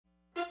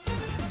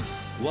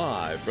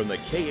Live from the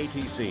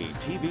KATC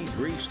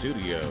TV3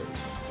 studios,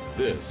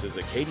 this is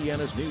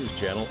Acadiana's News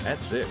Channel at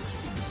 6.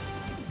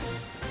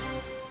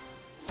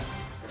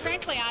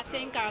 Frankly, I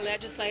think our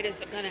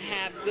legislators are going to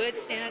have good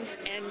sense,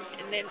 and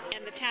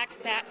the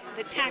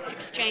tax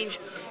exchange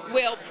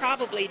will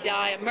probably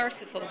die a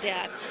merciful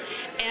death,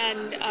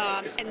 and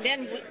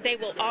then they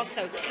will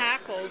also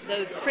tackle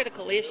those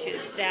critical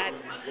issues that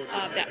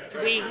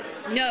we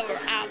know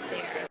are out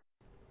there.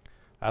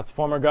 That's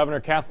former Governor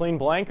Kathleen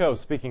Blanco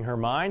speaking her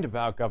mind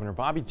about Governor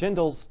Bobby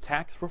Jindal's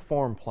tax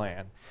reform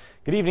plan.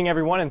 Good evening,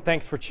 everyone, and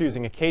thanks for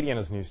choosing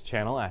Acadiana's News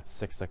Channel at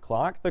 6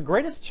 o'clock. The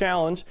greatest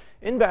challenge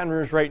in Baton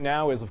Rouge right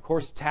now is, of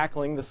course,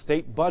 tackling the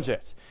state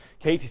budget.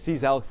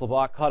 KATC's Alex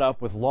LeBlanc caught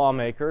up with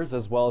lawmakers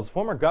as well as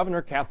former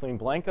Governor Kathleen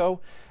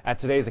Blanco at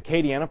today's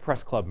Acadiana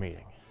Press Club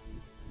meeting.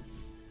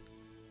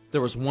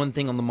 There was one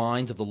thing on the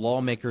minds of the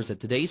lawmakers at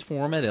today's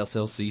forum at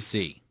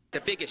SLCC.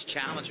 The biggest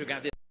challenge we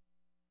got.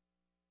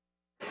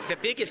 The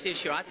biggest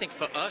issue, I think,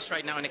 for us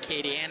right now in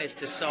Acadiana is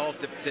to solve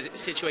the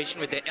situation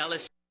with the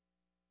LSU.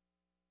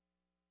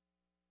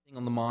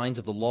 On the minds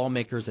of the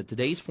lawmakers at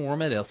today's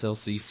forum at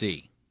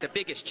SLCC. The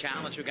biggest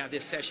challenge we got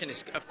this session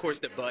is, of course,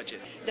 the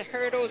budget. The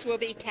hurdles will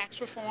be tax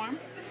reform,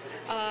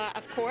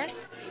 of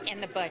course,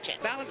 and the budget.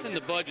 Balancing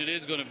the budget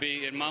is going to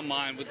be, in my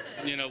mind, with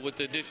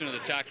the addition of the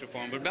tax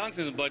reform. But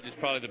balancing the budget is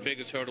probably the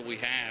biggest hurdle we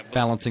have.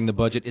 Balancing the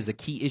budget is a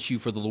key issue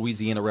for the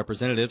Louisiana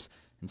representatives,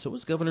 and so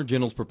is Governor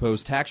Jindal's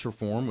proposed tax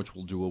reform, which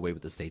will do away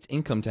with the state's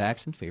income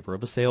tax in favor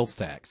of a sales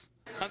tax.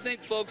 I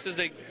think folks, as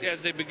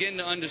they begin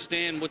to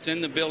understand what's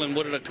in the bill and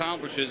what it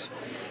accomplishes,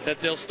 that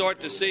they'll start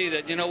to see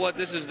that, you know what,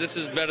 this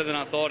is better than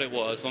I thought it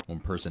was. One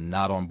person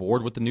not on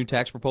board with the new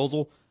tax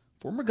proposal,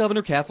 former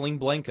Governor Kathleen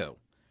Blanco.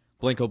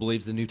 Blanco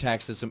believes the new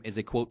tax system is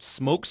a, quote,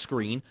 smoke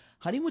screen,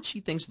 hiding what she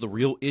thinks are the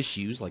real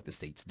issues, like the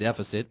state's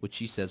deficit, which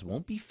she says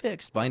won't be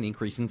fixed by an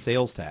increase in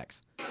sales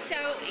tax. So,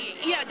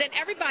 then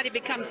everybody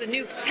becomes the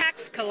new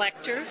tax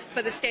collector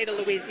for the state of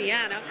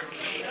Louisiana,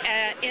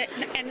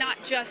 and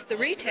not just the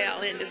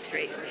retail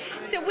industry.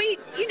 So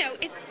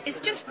it's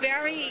just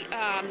very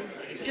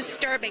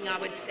disturbing, I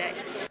would say.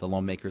 The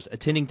lawmakers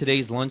attending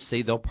today's lunch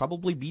say they'll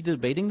probably be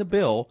debating the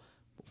bill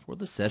before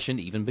the session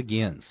even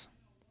begins.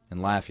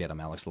 In Lafayette, I'm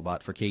Alex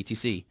LeBlanc for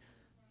KATC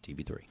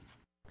TV3.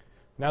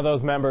 Now,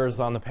 those members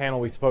on the panel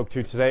we spoke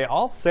to today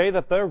all say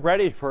that they're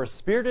ready for a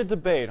spirited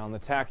debate on the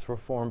tax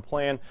reform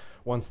plan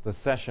once the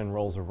session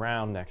rolls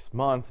around next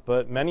month,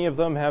 but many of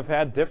them have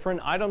had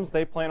different items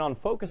they plan on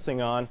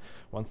focusing on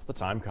once the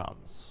time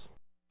comes.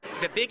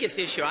 The biggest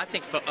issue, I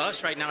think, for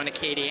us right now in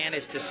Acadiana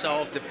is to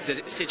solve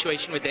the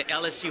situation with the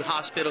LSU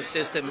hospital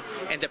system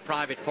and the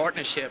private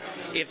partnership.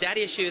 If that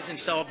issue isn't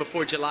solved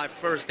before July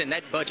 1st, then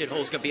that budget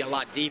hole is going to be a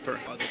lot deeper.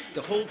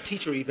 The whole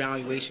teacher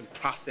evaluation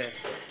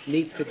process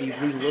needs to be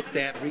re-looked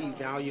at,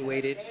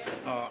 re-evaluated.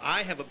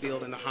 I have a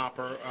bill in the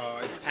hopper.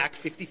 It's Act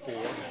 54,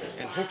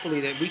 and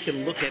hopefully that we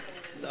can look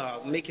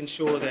at making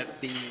sure that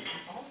the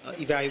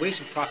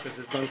evaluation process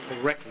is done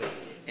correctly.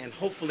 And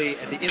hopefully,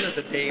 at the end of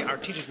the day, our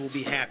teachers will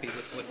be happy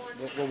with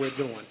what we're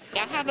doing. I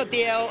have a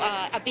bill,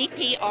 a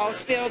BP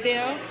all-spill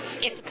bill.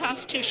 It's a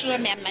constitutional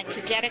amendment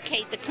to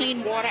dedicate the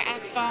Clean Water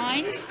Act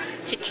funds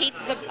to keep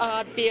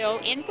the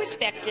bill in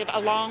perspective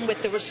along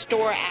with the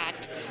Restore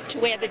Act, to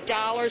where the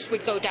dollars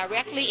would go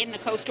directly in the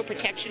Coastal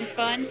Protection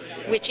Fund,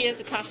 which is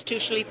a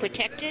constitutionally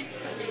protected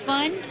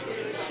fund,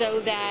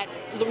 so that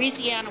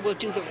Louisiana will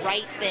do the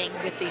right thing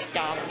with these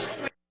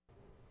dollars.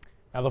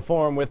 Now, the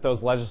forum with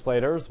those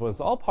legislators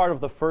was all part of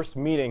the first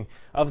meeting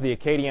of the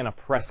Acadiana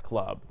Press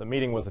Club. The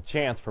meeting was a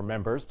chance for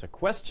members to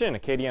question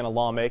Acadiana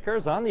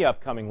lawmakers on the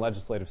upcoming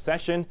legislative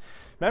session.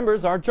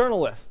 Members are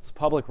journalists,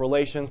 public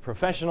relations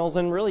professionals,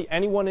 and really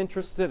anyone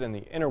interested in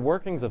the inner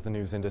workings of the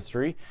news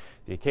industry.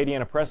 The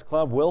Acadiana Press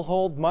Club will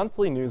hold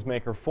monthly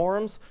newsmaker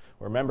forums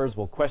where members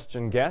will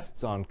question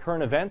guests on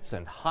current events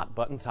and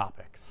hot-button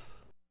topics.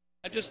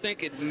 I just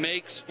think it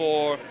makes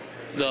for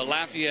the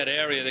Lafayette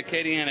area, the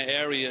Acadiana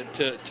area,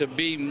 to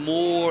be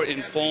more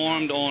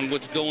informed on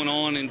what's going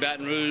on in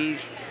Baton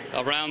Rouge,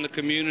 around the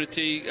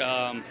community,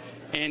 and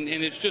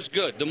it's just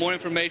good. The more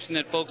information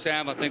that folks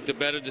have, I think the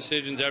better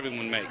decisions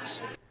everyone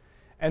makes.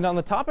 And on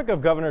the topic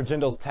of Governor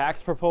Jindal's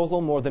tax proposal,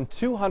 more than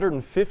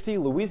 250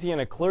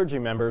 Louisiana clergy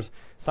members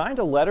signed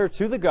a letter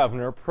to the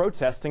governor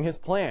protesting his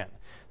plan.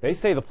 They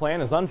say the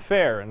plan is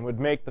unfair and would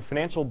make the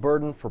financial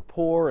burden for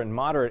poor and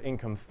moderate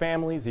income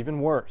families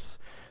even worse.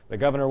 The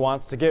governor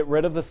wants to get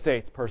rid of the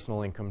state's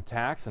personal income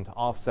tax, and to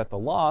offset the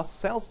loss,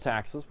 sales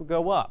taxes would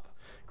go up.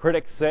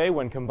 Critics say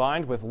when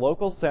combined with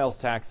local sales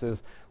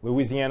taxes,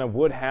 Louisiana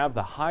would have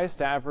the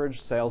highest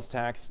average sales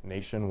tax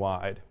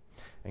nationwide.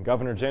 And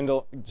Governor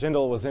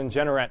Jindal was in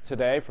Jeanerette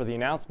today for the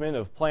announcement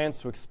of plans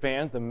to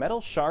expand the Metal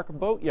Shark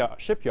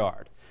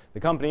shipyard. The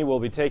company will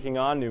be taking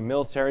on new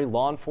military,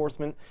 law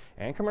enforcement,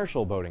 and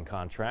commercial boating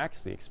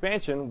contracts. The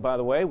expansion, by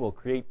the way, will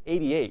create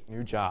 88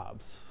 new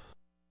jobs.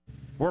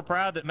 We're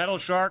proud that Metal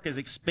Shark is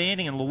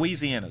expanding in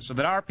Louisiana so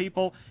that our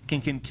people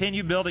can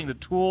continue building the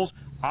tools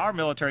our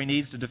military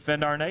needs to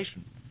defend our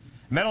nation.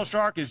 Metal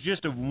Shark is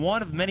just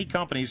one of many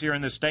companies here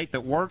in the state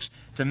that works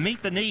to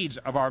meet the needs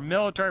of our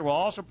military while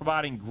also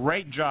providing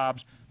great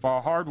jobs for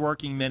our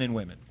hardworking men and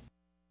women.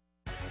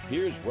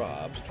 Here's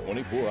Rob's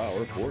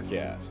 24-hour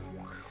forecast.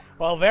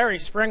 Well, very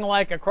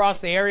spring-like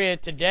across the area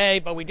today,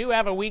 but we do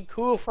have a weak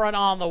cool front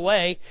on the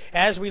way.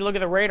 As we look at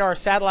the radar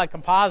satellite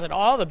composite,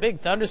 all the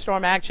big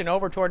thunderstorm action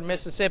over toward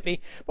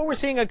Mississippi, but we're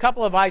seeing a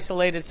couple of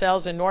isolated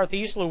cells in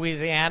northeast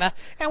Louisiana,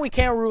 and we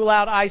can't rule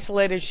out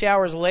isolated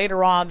showers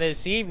later on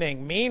this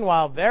evening.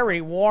 Meanwhile,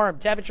 very warm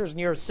temperatures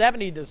near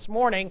 70 this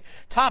morning,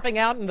 topping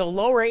out in the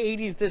lower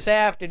 80s this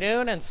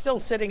afternoon, and still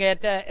sitting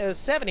at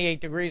 78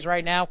 degrees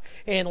right now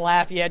in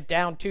Lafayette,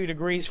 down 2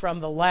 degrees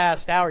from the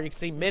last hour. You can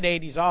see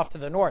mid-80s off to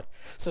the north.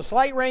 So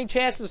slight rain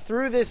chances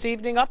through this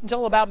evening up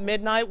until about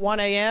midnight, 1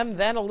 a.m.,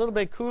 then a little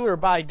bit cooler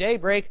by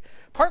daybreak.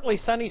 Partly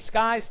sunny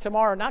skies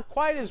tomorrow, not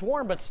quite as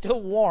warm, but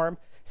still warm.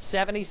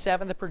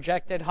 77 the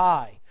projected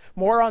high.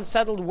 More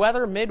unsettled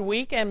weather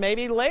midweek and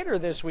maybe later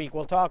this week.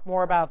 We'll talk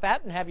more about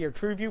that and have your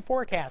True View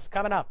forecast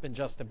coming up in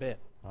just a bit.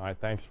 All right,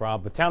 thanks,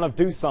 Rob. The town of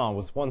Doosan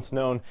was once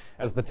known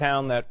as the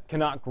town that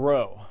cannot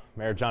grow.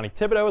 Mayor Johnny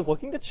Thibodeau is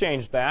looking to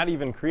change that,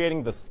 even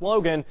creating the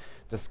slogan,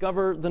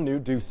 Discover the New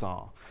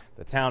Doosan.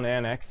 The town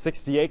annexed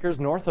 60 acres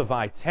north of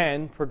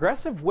I-10.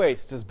 Progressive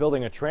Waste is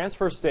building a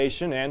transfer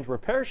station and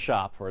repair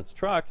shop for its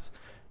trucks.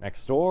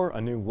 Next door,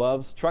 a new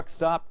Love's truck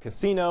stop,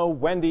 casino,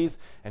 Wendy's,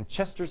 and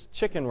Chester's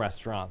Chicken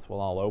restaurants will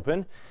all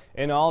open.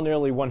 In all,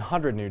 nearly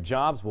 100 new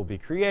jobs will be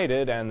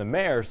created, and the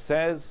mayor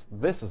says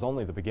this is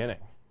only the beginning.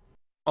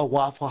 A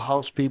Waffle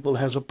House people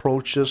has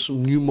approached us.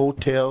 New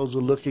motels are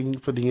looking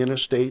for the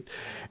interstate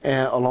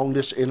and along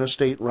this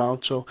interstate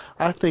route. So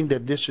I think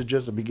that this is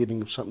just the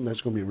beginning of something that's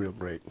going to be real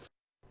great.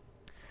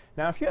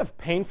 Now, if you have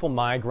painful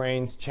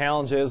migraines,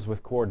 challenges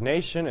with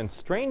coordination, and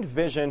strained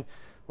vision,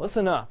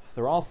 listen up.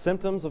 They're all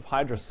symptoms of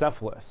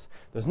hydrocephalus.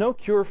 There's no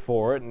cure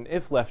for it, and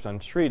if left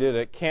untreated,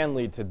 it can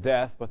lead to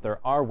death, but there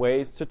are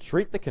ways to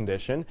treat the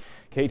condition.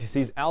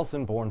 KATC's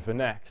Allison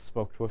Bourne-Vanek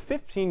spoke to a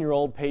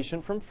 15-year-old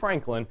patient from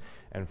Franklin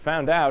and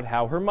found out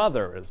how her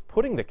mother is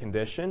putting the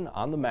condition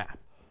on the map.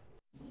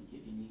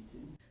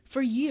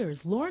 For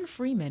years, Lauren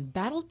Freeman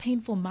battled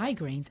painful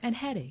migraines and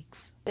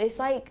headaches. It's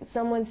like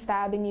someone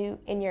stabbing you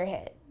in your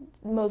head.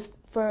 Most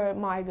for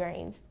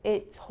migraines,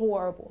 it's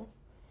horrible.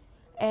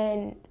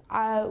 And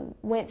I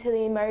went to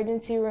the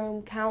emergency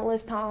room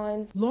countless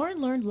times. Lauren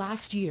learned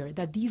last year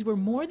that these were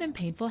more than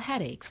painful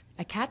headaches.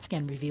 A CAT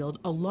scan revealed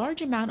a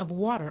large amount of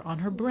water on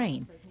her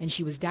brain, and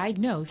she was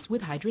diagnosed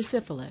with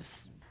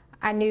hydrocephalus.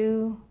 I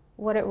knew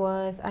what it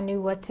was. I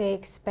knew what to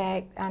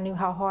expect. I knew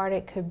how hard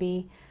it could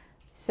be.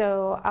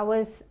 So I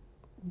was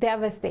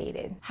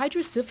devastated.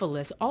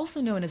 Hydrocephalus,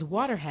 also known as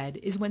waterhead,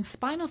 is when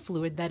spinal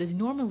fluid that is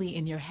normally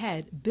in your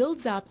head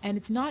builds up and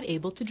it's not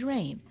able to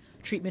drain.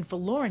 Treatment for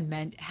Lauren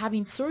meant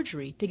having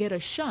surgery to get a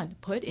shunt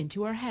put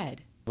into her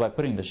head. By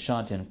putting the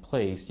shunt in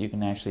place, you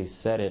can actually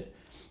set it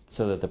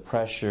so that the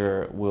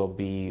pressure will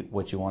be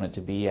what you want it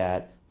to be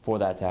at for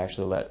that to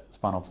actually let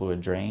spinal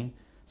fluid drain,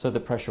 so the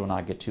pressure will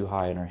not get too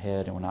high in her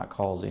head and will not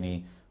cause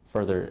any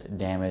further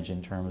damage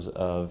in terms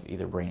of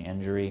either brain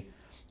injury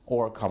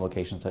or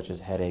complications such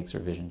as headaches or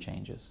vision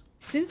changes.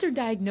 Since her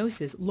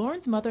diagnosis,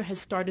 Lauren's mother has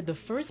started the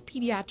first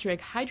pediatric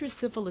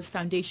hydrocephalus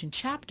foundation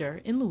chapter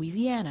in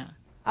Louisiana.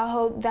 I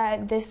hope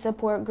that this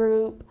support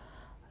group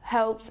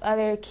helps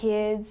other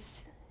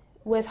kids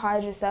with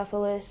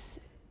hydrocephalus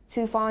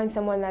to find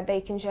someone that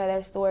they can share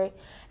their story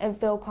and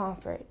feel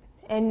comfort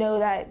and know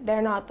that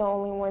they're not the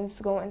only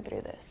ones going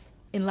through this.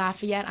 In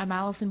Lafayette, I'm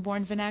Allison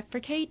Bourne-Vanek for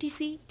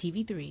KATC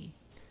TV3.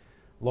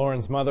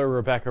 Lauren's mother,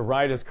 Rebecca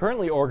Wright, is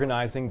currently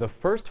organizing the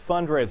first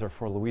fundraiser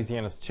for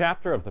Louisiana's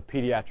chapter of the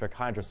Pediatric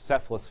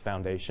Hydrocephalus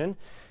Foundation.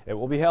 It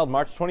will be held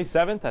March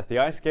 27th at the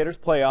Ice Gators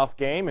playoff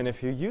game, and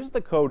if you use the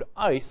code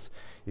ICE,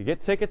 you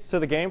get tickets to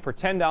the game for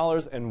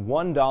 $10, and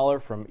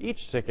 $1 from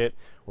each ticket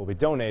will be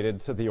donated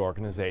to the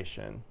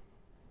organization.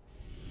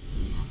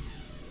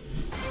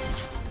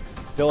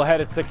 Still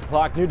ahead at 6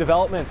 o'clock, new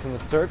developments in the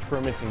search for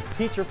a missing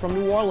teacher from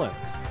New Orleans.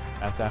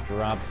 That's after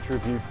Rob's True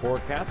View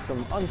forecast.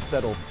 Some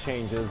unsettled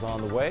changes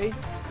on the way.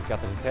 He's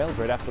got the details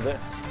right after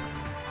this.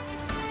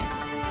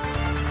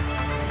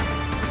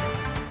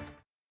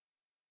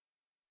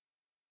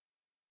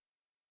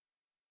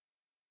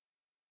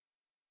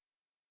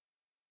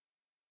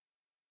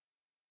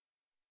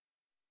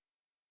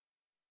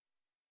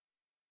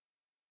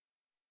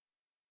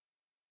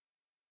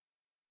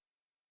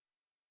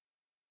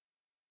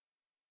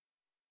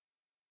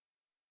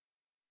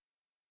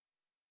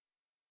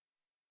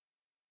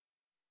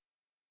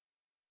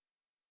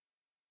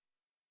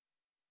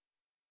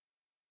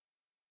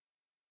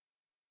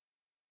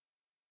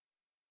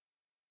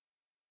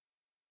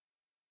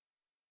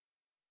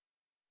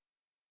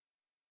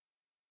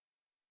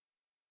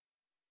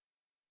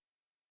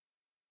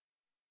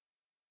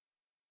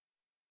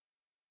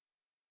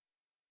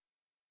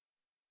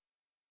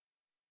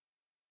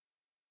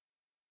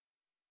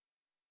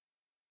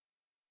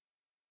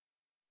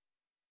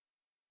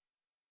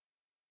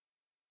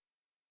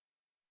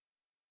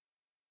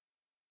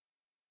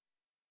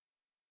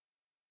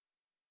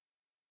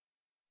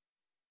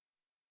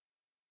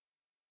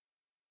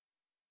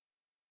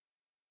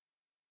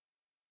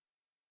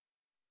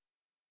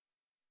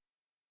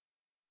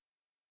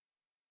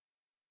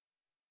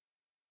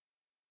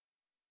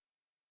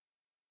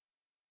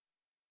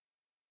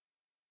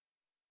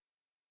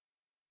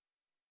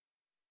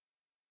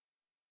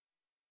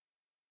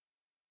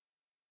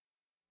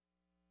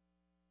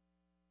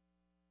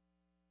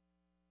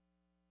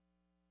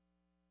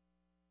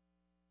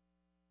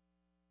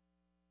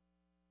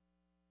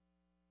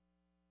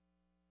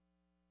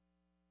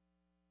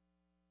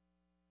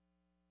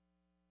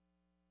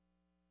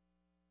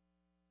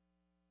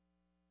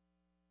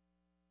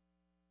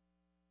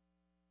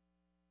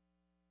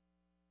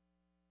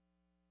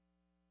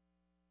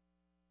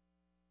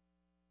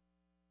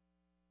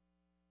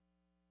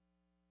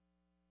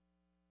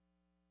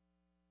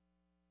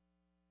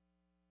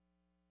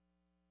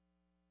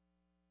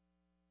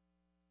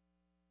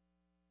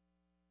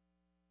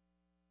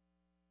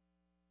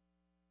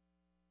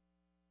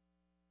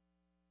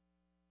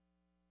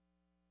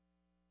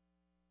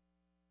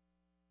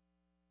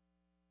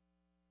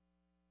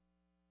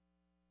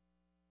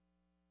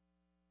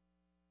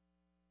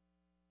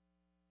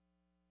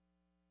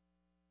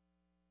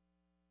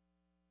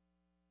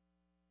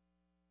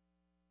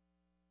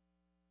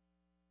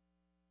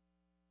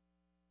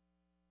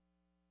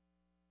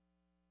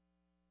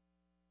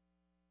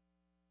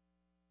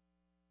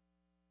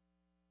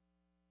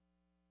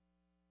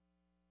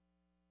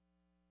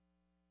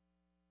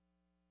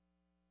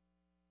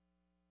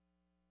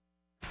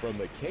 from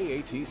the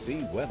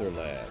KATC Weather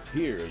Lab,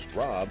 here's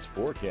Rob's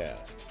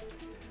forecast.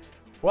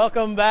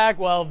 Welcome back.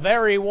 Well,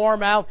 very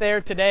warm out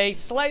there today,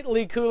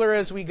 slightly cooler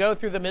as we go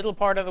through the middle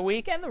part of the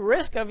week, and the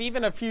risk of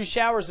even a few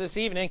showers this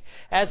evening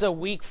as a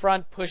weak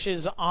front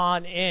pushes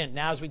on in.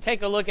 Now, as we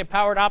take a look at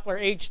Power Doppler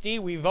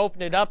HD, we've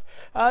opened it up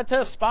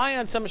to spy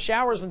on some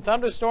showers and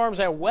thunderstorms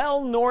that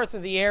well north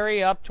of the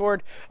area up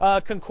toward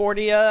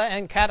Concordia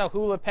and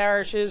Catahoula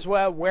parishes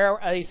where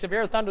a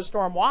severe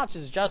thunderstorm watch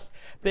has just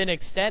been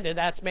extended.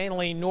 That's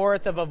mainly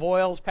north of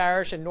Avoyelles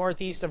Parish and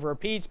northeast of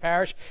Rapides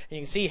Parish. And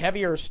you can see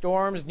heavier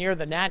storms near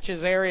the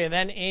Natchez area,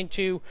 then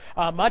into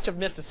much of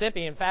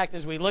Mississippi. In fact,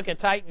 as we look at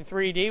Titan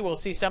 3D, we'll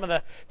see some of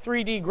the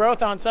 3D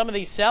growth on some of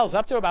these cells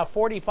up to about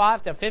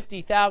 45 to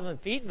 50,000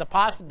 feet, and the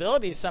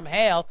possibility of some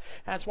hail.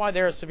 That's why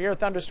there are severe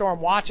thunderstorm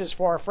watches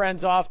for our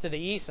friends off to the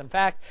east. In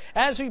fact,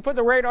 as we put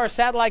the radar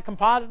satellite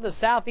composite, the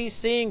southeast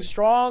seeing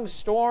strong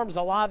storms,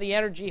 a lot of the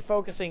energy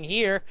focusing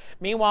here.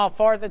 Meanwhile,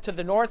 farther to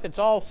the north, it's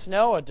all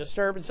snow, a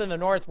disturbance in the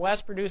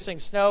northwest producing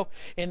snow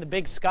in the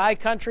Big Sky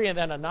country, and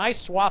then a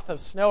nice swath of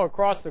snow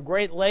across the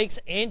Great Lakes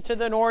into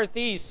the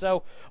northeast.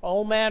 So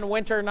old man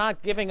winter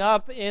not giving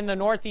up in the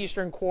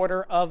northeastern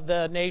quarter of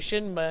the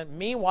nation. But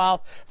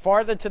meanwhile,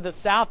 farther to the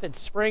south, it's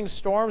spring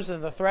storms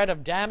and the threat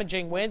of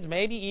damaging winds,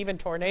 maybe even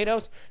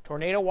tornadoes.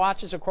 Tornado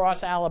watches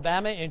across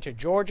Alabama into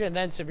Georgia, and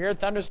then severe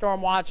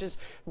thunderstorm watches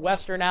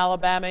western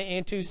Alabama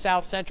into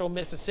south central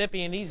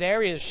Mississippi. In these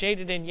areas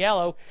shaded in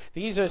yellow,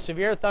 these are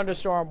severe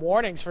thunderstorm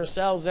warnings for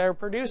cells that are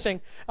producing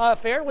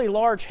fairly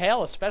large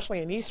hail, especially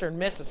in eastern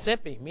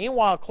Mississippi.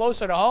 Meanwhile,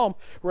 closer to home,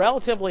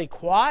 relatively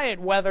quiet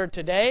weather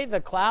today.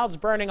 The clouds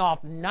burning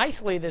off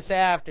nicely this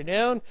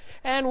afternoon,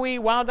 and we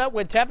wound up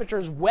with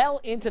temperatures well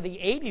into the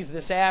 80s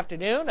this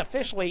afternoon,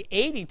 officially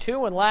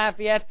 82 in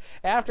Lafayette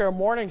after a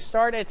morning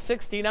start at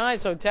 69,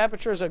 so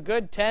temperatures a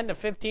good 10 to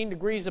 15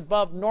 degrees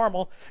above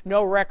normal.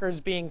 No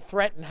records being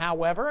threatened,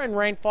 however, and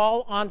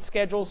rainfall on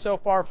schedule so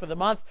far for the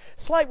month.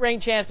 Slight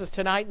rain chances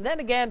tonight, and then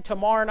again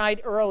tomorrow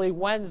night, early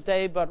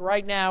Wednesday, but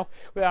right now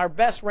our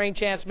best rain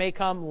chance may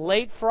come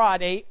late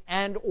Friday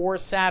and or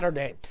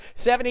Saturday.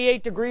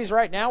 78 degrees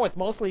right now with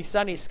mostly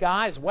sunny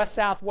skies.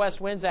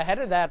 West-southwest winds ahead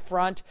of that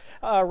front,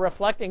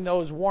 reflecting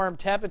those warm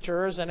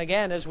temperatures. And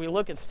again, as we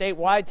look at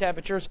statewide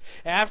temperatures,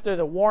 after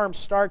the warm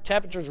start,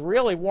 temperatures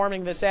really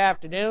warming this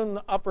afternoon.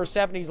 Upper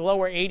 70s,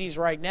 lower 80s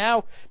right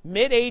now.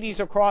 Mid 80s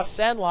across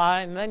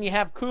Senla, and then you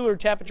have cooler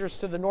temperatures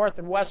to the north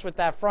and west with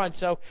that front.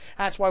 So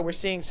that's why we're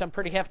seeing some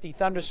pretty hefty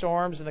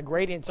thunderstorms, and the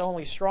gradient's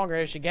only stronger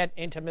as you get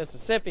into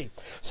Mississippi.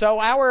 So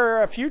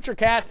our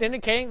futurecast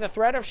indicating the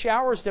threat of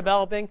showers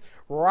developing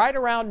right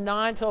around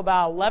 9 till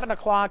about 11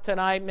 o'clock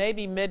tonight,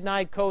 maybe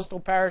midnight coastal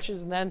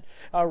parishes, and then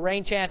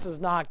rain chances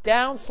knocked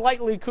down.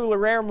 Slightly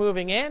cooler air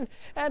moving in,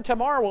 and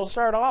tomorrow we'll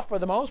start off, for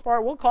the most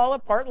part, we'll call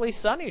it partly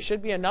sunny.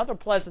 Should be another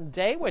pleasant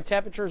day with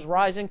temperatures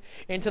rising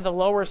into the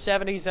lower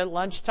 70s at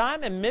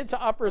lunchtime and mid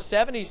to upper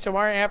 70s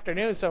tomorrow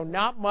afternoon, so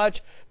not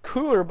much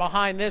cooler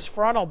behind this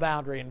frontal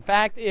boundary. In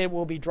fact, it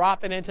will be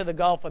dropping into the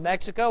Gulf of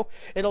Mexico.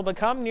 It'll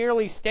become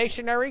nearly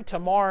stationary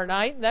tomorrow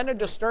night, and then a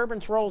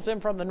disturbance rolls in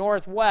from the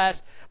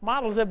northwest.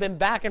 Models have been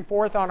back and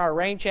forth on our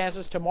rain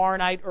chances tomorrow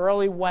night,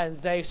 early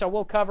Wednesday, so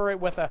we'll cover it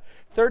with a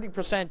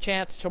 30%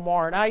 chance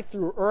tomorrow night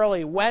through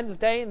early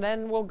Wednesday, and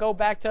then we'll go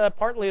back to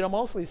partly to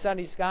mostly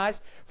sunny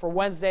skies for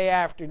Wednesday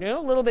afternoon.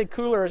 A little bit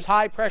cooler as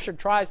high pressure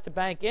tries to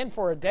bank in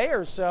for a day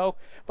or so,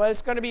 but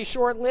it's going to be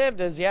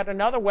short-lived as yet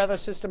another weather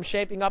system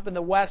shaping up in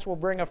the west will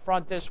bring a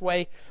front this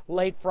way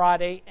late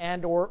Friday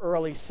and or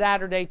early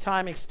Saturday.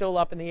 Timing still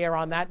up in the air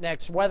on that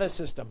next weather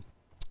system.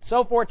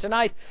 So for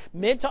tonight,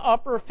 mid to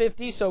upper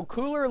 50s, so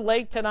cooler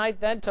late tonight,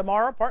 then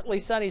tomorrow, partly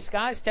sunny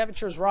skies.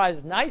 Temperatures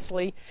rise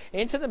nicely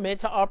into the mid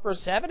to upper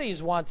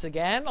 70s once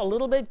again. A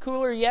little bit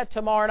cooler yet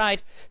tomorrow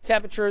night.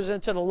 Temperatures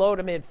into the low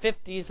to mid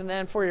 50s. And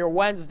then for your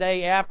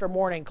Wednesday, after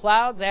morning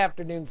clouds,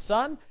 afternoon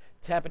sun.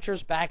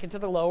 Temperatures back into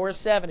the lower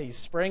 70s.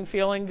 Spring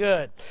feeling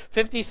good.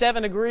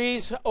 57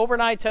 degrees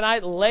overnight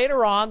tonight.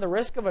 Later on, the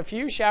risk of a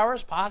few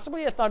showers,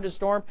 possibly a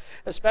thunderstorm,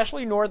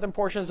 especially northern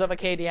portions of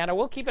Acadiana.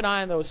 We'll keep an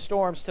eye on those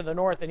storms to the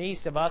north and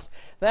east of us.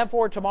 Then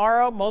for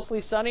tomorrow,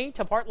 mostly sunny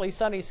to partly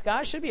sunny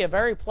skies. Should be a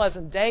very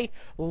pleasant day.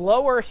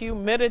 Lower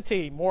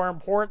humidity, more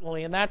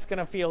importantly, and that's going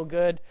to feel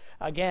good.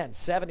 Again,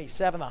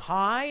 77 the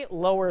high,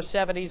 lower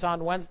 70s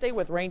on Wednesday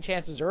with rain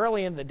chances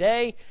early in the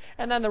day,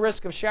 and then the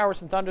risk of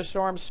showers and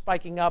thunderstorms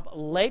spiking up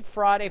late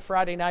Friday,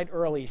 Friday night,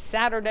 early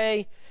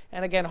Saturday.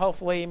 And again,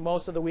 hopefully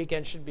most of the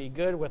weekend should be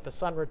good with the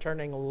sun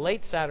returning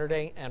late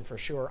Saturday and for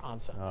sure on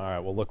Sunday. All right,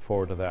 we'll look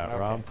forward to that, okay.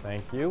 Rob.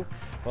 Thank you.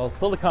 Well,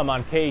 still to come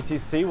on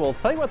KATC, we'll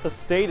tell you what the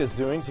state is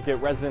doing to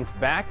get residents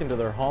back into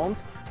their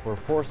homes who were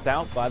forced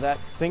out by that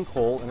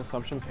sinkhole in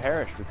Assumption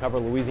Parish. We cover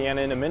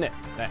Louisiana in a minute.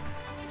 Next.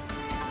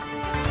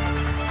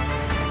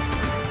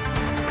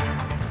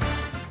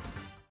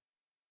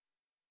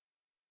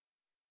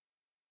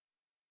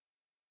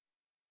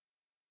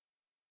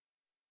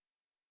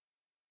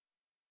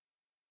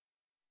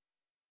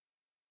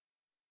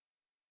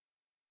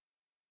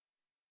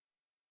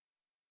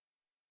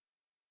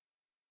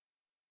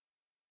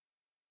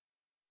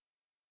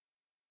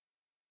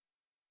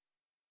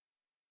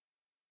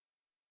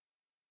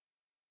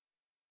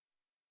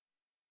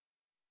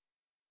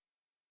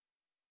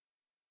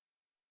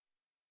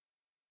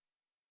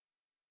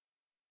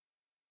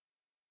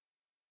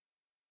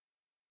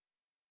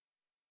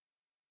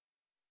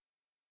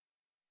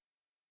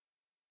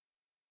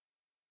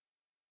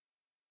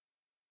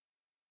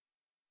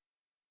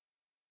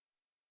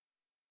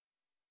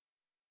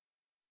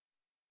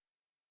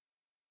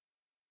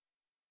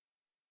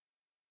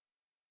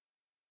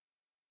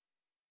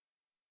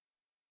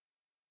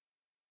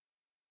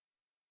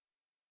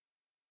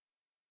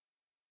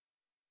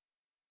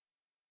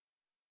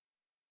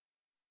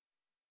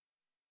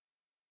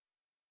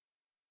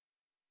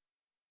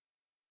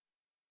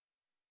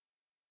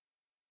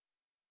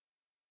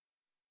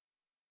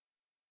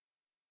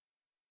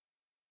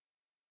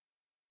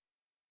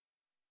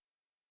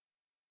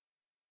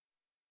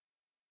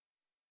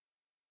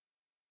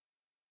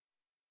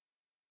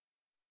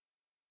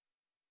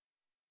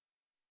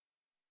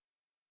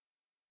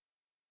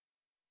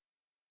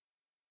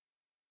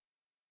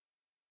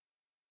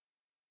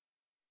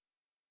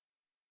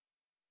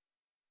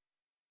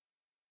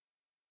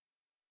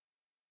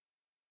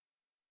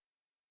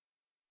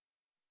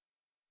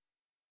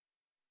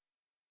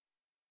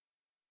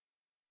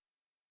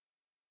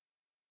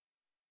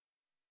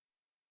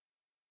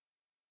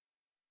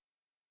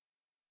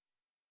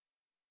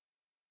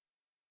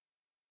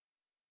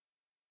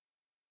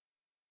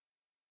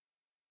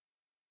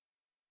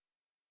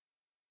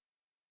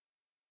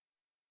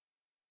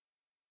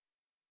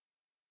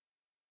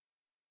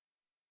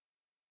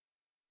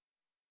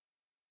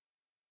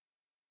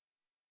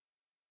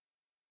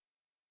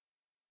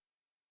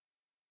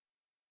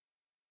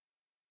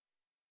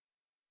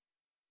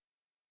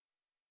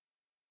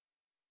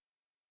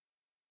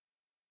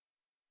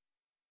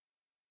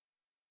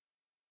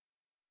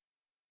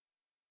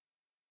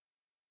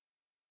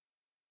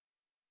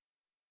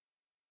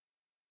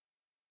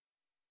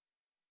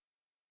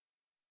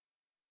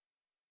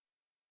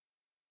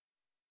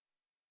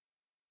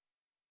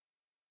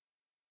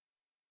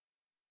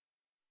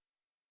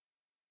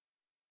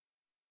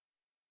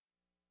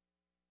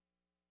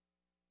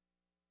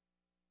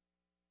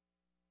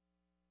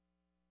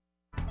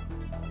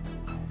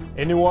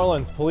 In New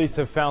Orleans, police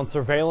have found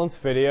surveillance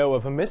video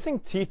of a missing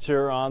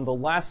teacher on the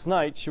last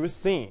night she was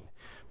seen.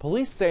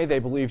 Police say they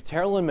believe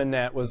Terilyn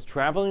Manette was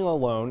traveling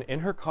alone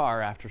in her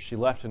car after she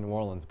left a New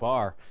Orleans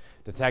bar.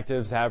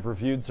 Detectives have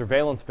reviewed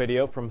surveillance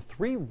video from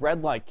 3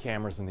 red light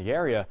cameras in the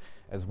area,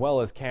 as well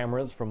as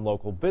cameras from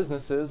local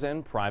businesses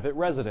and private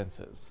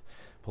residences.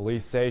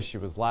 Police say she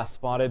was last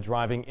spotted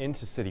driving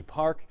into City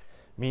Park.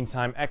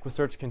 Meantime,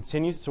 EquiSearch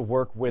continues to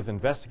work with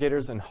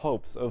investigators in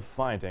hopes of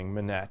finding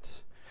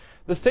Manette.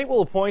 The state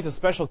will appoint a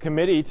special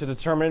committee to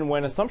determine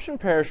when Assumption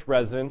Parish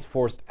residents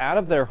forced out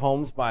of their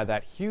homes by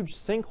that huge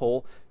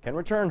sinkhole can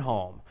return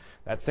home.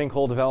 That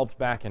sinkhole developed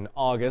back in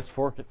August,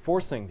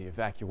 forcing the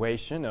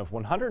evacuation of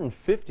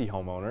 150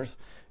 homeowners.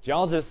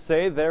 Geologists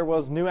say there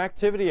was new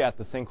activity at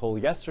the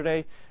sinkhole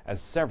yesterday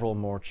as several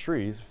more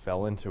trees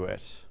fell into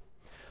it.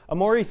 A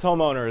Maurice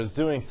homeowner is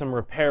doing some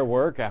repair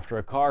work after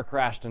a car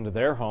crashed into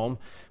their home.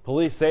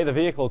 Police say the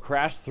vehicle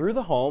crashed through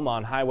the home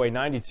on Highway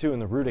 92 in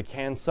the Rue de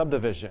Cannes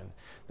subdivision.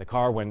 The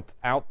car went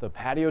out the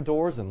patio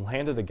doors and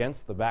landed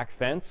against the back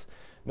fence.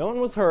 No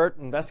one was hurt.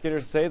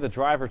 Investigators say the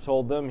driver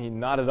told them he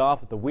nodded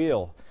off at the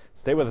wheel.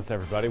 Stay with us,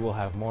 everybody. We'll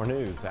have more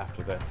news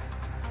after this.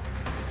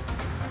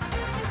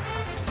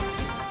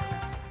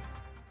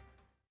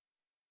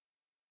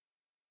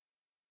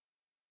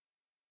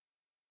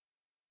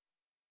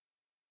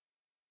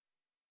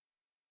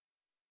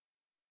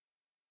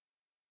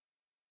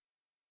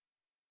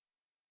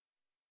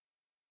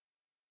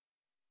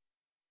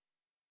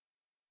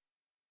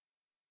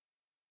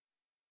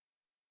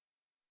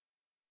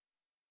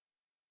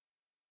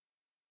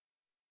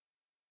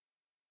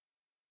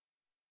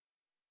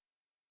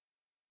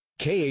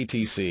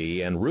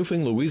 KATC and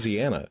Roofing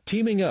Louisiana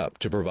teaming up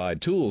to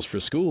provide tools for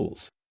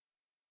schools.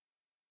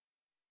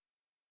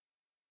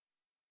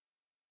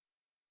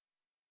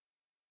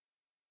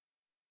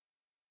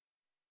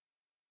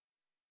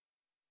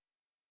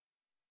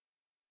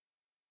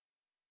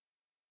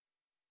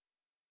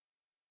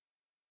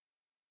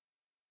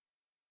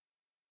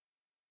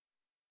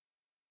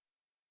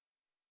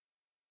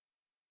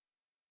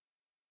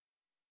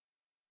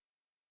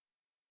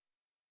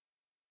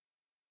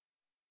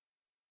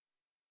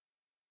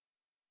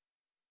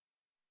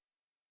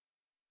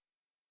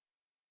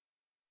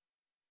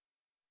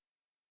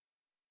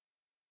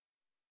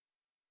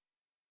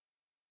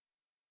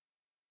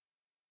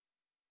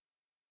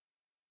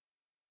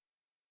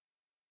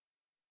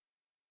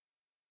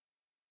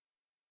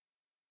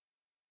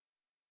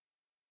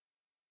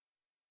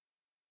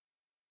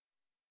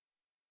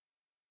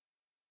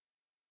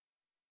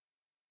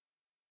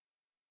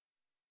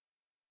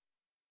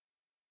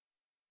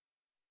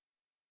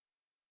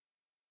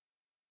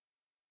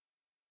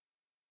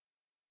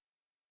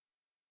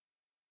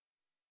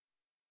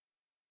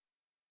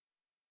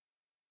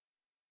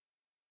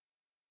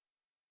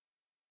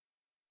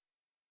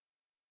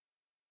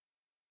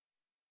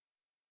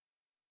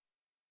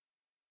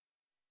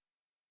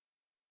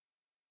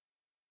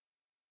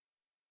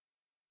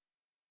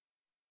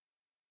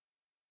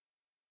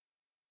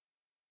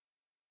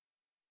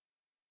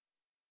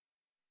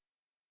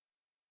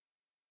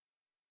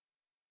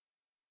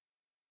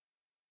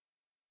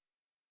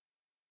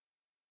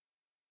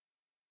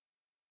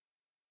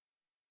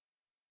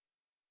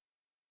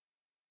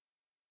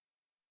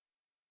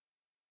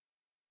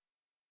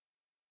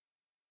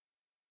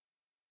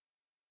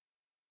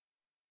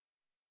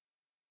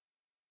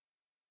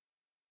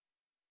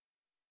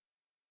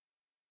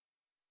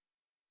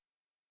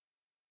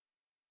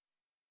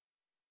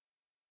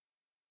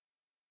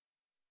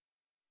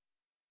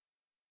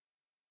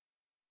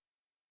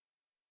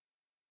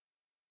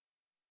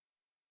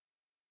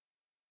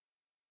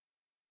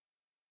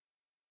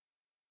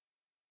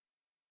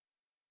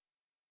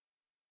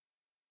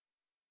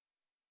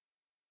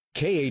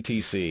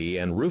 KATC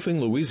and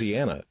Roofing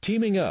Louisiana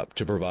teaming up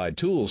to provide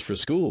tools for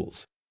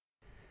schools.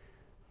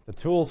 The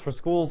Tools for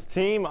Schools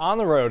team on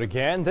the road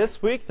again.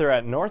 This week they're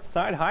at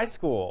Northside High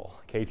School.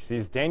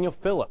 KATC's Daniel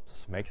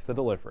Phillips makes the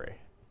delivery.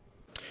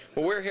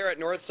 Well, we're here at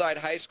Northside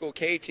High School.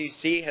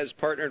 KATC has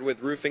partnered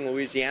with Roofing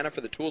Louisiana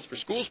for the Tools for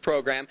Schools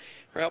program.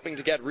 We're helping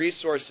to get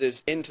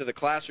resources into the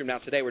classroom. Now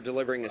today we're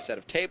delivering a set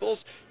of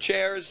tables,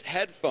 chairs,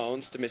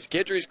 headphones to Miss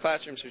Guidry's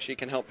classroom so she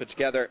can help put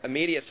together a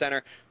media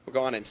center. We'll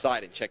go on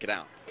inside and check it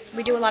out.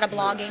 We do a lot of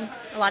blogging,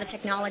 a lot of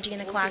technology in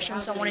the classroom,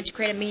 so I wanted to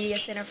create a media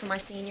center for my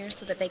seniors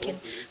so that they can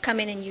come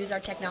in and use our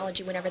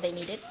technology whenever they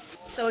need it.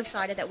 So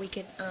excited that we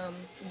could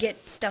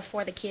get stuff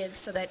for the kids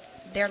so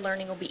that their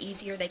learning will be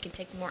easier. They can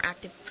take a more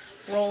active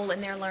role in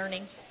their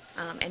learning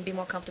and be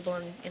more comfortable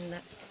in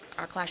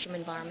our classroom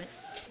environment.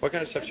 What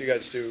kind of stuff do you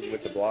guys do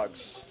with the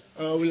blogs?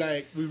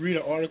 We read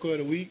an article of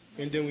the week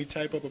and then we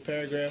type up a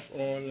paragraph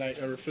on like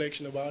a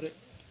reflection about it.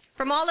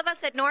 From all of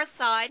us at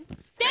Northside,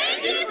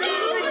 thank you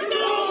for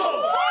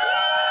school!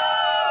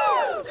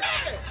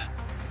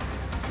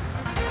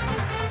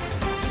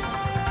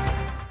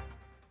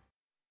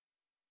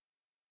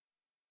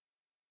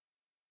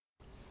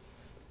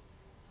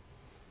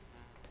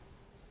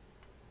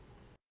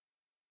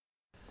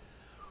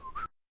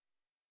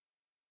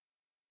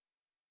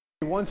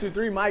 1, 2,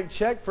 3, mic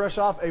check. Fresh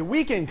off a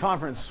weekend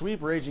conference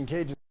sweep, Raging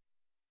Cajuns.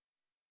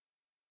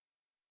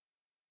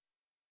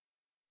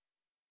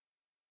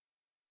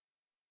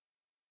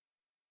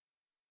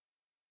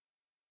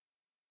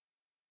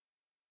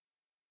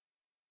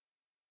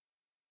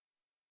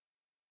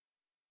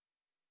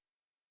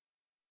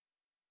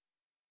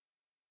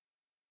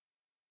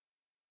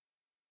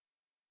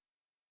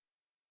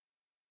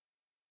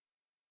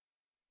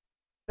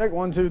 Check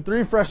 1, 2,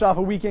 3. Fresh off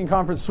a weekend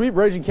conference sweep,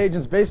 Raging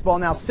Cajuns baseball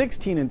now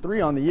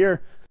 16-3 on the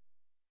year.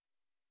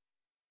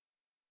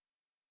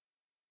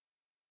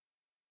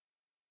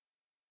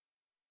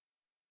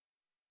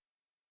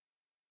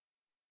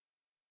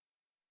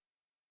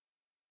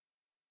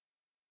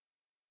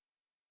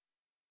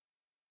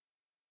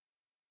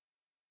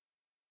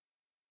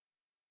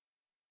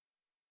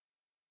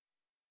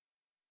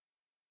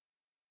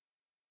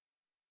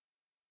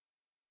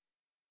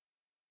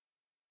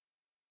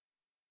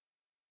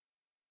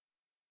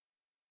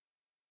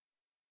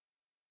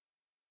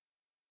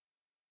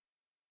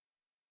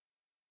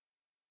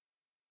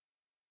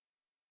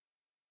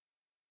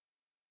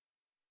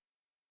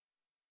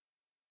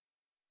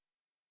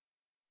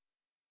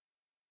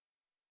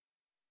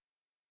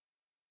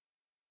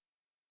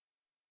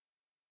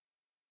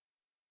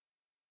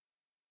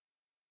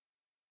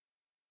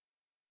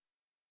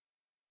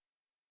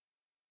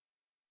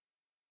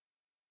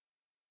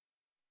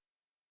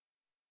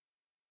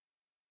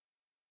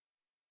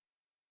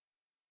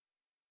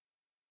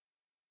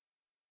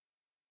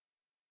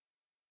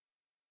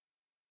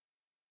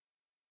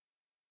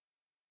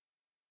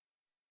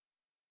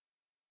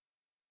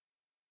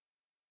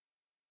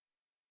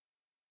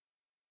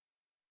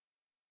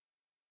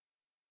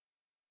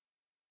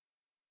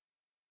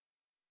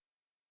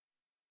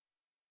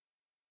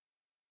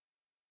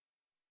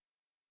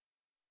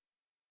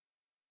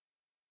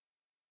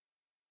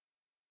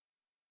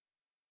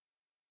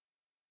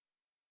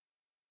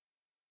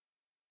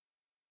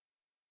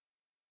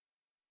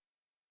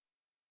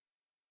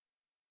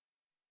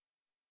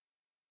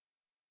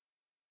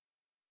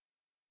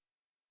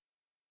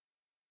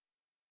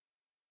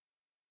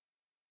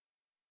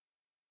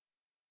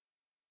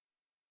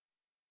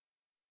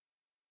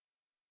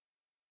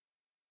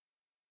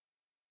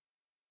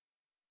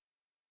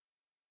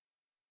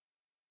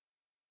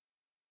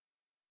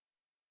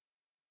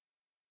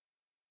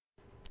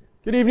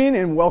 Good evening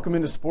and welcome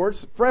into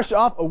sports. Fresh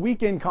off a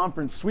weekend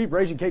conference sweep,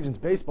 Raging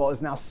Cajuns baseball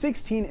is now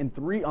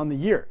 16-3 on the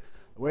year.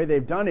 The way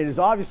they've done it is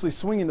obviously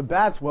swinging the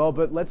bats well,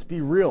 but let's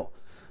be real.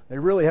 They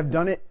really have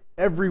done it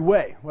every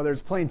way. Whether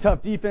it's playing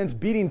tough defense,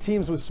 beating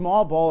teams with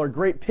small ball, or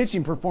great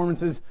pitching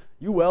performances,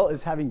 UL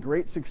is having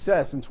great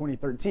success in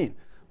 2013.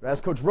 But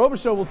as Coach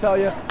Robichaux will tell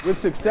you, with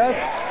success,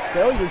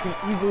 failure can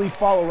easily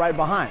follow right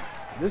behind.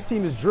 This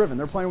team is driven.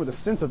 They're playing with a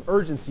sense of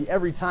urgency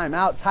every time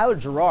out. Tyler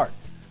Gerard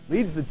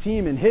leads the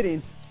team in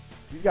hitting.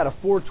 He's got a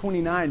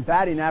 .429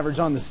 batting average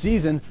on the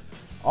season.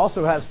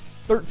 Also has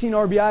 13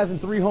 RBIs and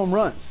 3 home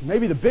runs.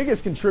 Maybe the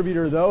biggest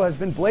contributor, though, has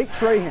been Blake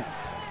Trahan.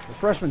 The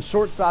freshman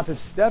shortstop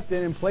has stepped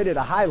in and played at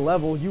a high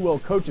level. UL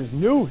coaches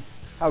knew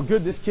how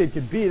good this kid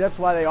could be. That's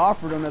why they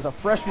offered him as a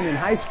freshman in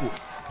high school.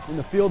 In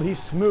the field, he's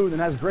smooth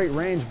and has great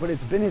range, but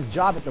it's been his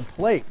job at the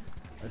plate.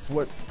 That's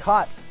what's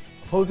caught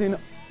opposing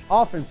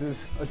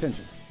offense's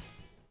attention.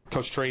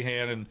 Coach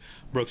Trahan and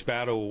Brooks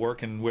Battle were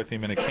working with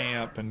him in a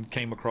camp and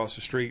came across the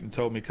street and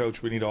told me,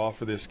 Coach, we need to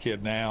offer this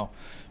kid now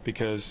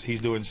because he's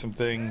doing some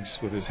things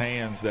with his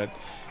hands that,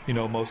 you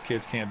know, most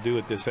kids can't do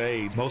at this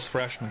age. Most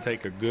freshmen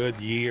take a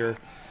good year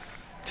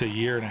to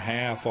year and a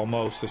half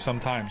almost to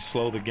sometimes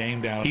slow the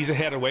game down. He's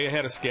way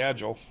ahead of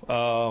schedule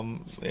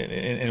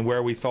and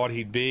where we thought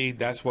he'd be.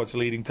 That's what's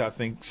leading to, I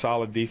think,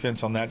 solid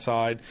defense on that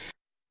side.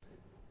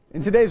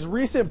 In today's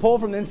recent poll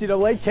from the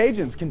NCAA,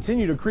 Cajuns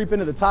continue to creep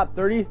into the top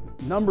 30,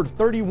 numbered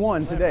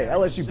 31 today.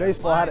 LSU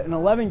baseball had an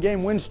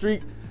 11-game win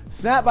streak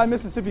snapped by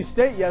Mississippi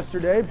State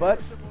yesterday,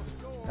 but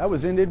that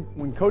was ended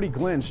when Cody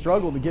Glenn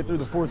struggled to get through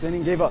the 4th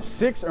inning, gave up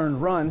 6 earned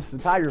runs. The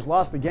Tigers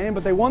lost the game,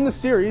 but they won the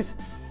series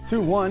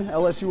 2-1.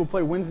 LSU will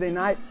play Wednesday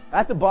night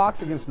at the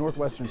Box against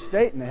Northwestern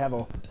State, and they have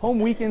a home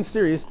weekend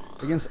series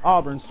against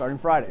Auburn starting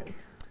Friday.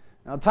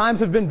 Now, times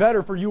have been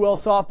better for UL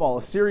softball.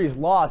 A series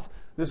loss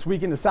this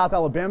weekend to South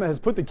Alabama has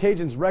put the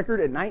Cajuns'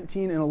 record at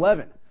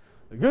 19-11.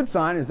 The good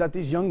sign is that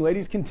these young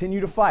ladies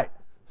continue to fight.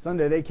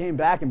 Sunday they came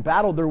back and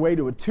battled their way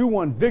to a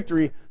 2-1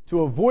 victory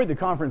to avoid the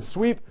conference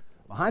sweep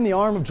behind the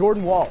arm of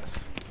Jordan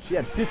Wallace. She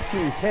had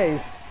 15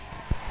 Ks,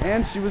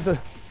 and she was a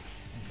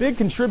big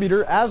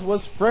contributor, as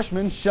was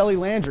freshman Shelly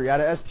Landry out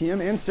of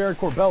STM and Sarah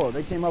Corbello.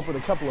 They came up with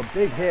a couple of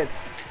big hits.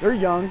 They're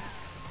young,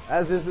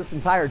 as is this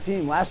entire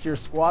team. Last year's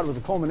squad was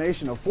a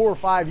culmination of 4 or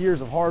 5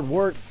 years of hard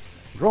work,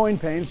 growing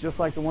pains just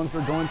like the ones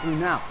they're going through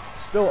now. It's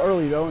still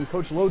early though, and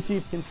Coach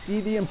Loteef can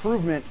see the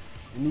improvement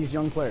in these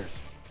young players.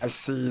 I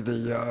see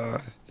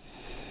the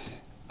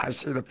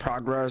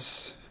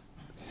progress.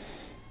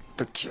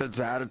 The kids'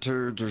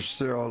 attitudes are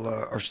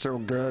still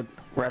good.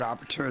 We had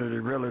opportunity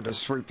really to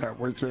sweep that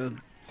weekend.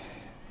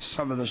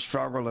 Some of the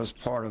struggle is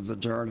part of the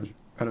journey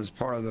and is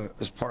part of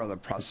the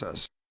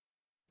process.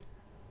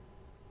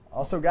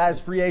 Also, guys,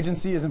 free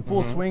agency is in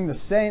full swing. The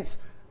Saints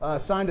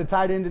signed a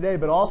tight end today,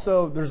 but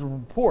also there's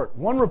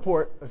one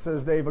report that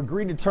says they've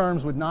agreed to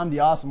terms with Nnamdi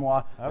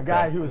Asomugha, a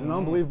guy who is an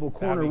unbelievable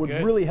corner, would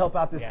really help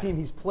out this team.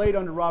 He's played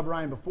under Rob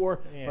Ryan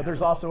before, but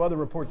there's also other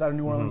reports out of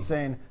New Orleans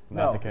saying,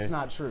 no, it's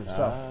not true.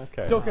 So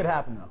still could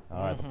happen, though.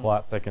 All right, the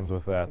plot thickens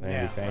with that,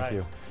 Andy. Thank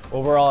you.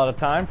 Well, we're all out of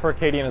time for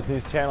Acadiana's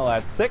News Channel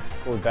at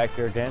 6. We'll be back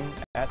here again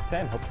at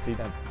 10. Hope to see you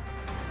then.